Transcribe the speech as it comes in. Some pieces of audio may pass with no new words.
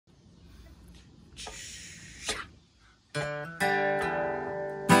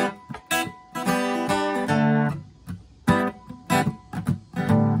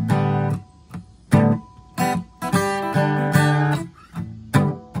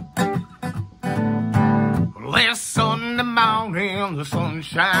Well, Sunday morning, the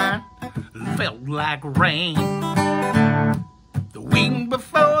sunshine felt like rain. The week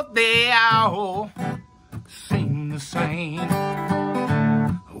before, they all seemed the same.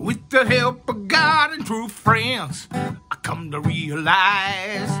 With the help of God and true friends, I come to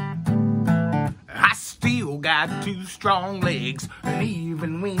realize I still got two strong legs and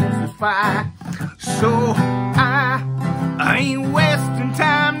even wings to fly. So I ain't wasting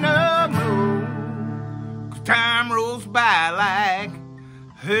time no more, 'cause time rolls by like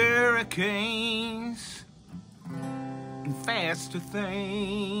hurricanes and faster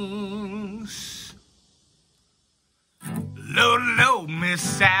things. Lord, Lord, Miss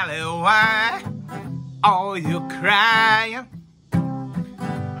Sally, why are you crying?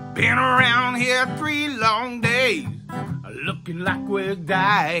 Been around here 3 long days, looking like we're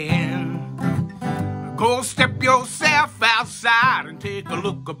dying. Go step yourself outside and take a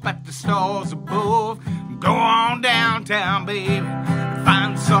look up at the stars above. Go on downtown, baby, and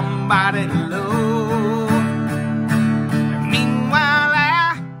find somebody to love. And meanwhile,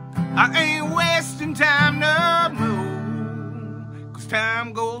 I ain't wasting time no more, 'cause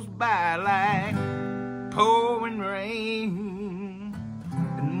time goes by like pouring rain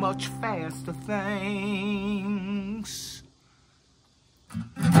and much faster things.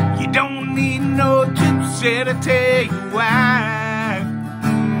 You don't need no gypsy to tell you why.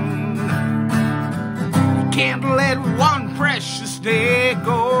 You can't let one precious day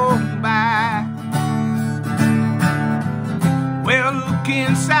go by. Well, look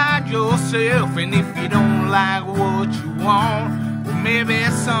inside yourself, and if you don't like what you want, well, maybe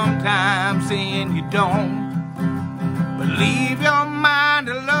sometimes then you don't. But leave your mind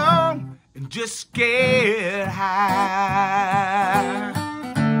alone and just get high.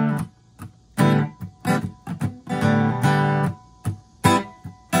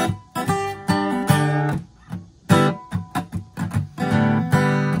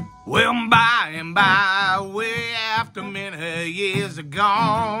 Well, by and by, way after many years are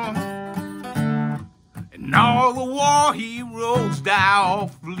gone, and all the war heroes die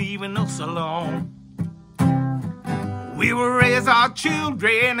off, leaving us alone. We will raise our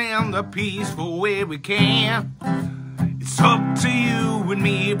children in the peaceful way we can. It's up to you and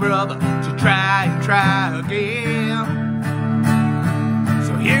me, brother, to try and try again.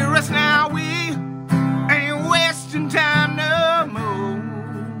 So hear us now, we ain't wasting time no more,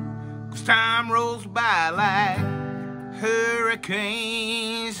 'cause time rolls by like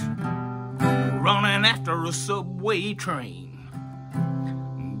hurricanes, running after a subway train.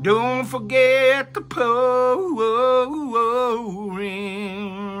 Don't forget the pouring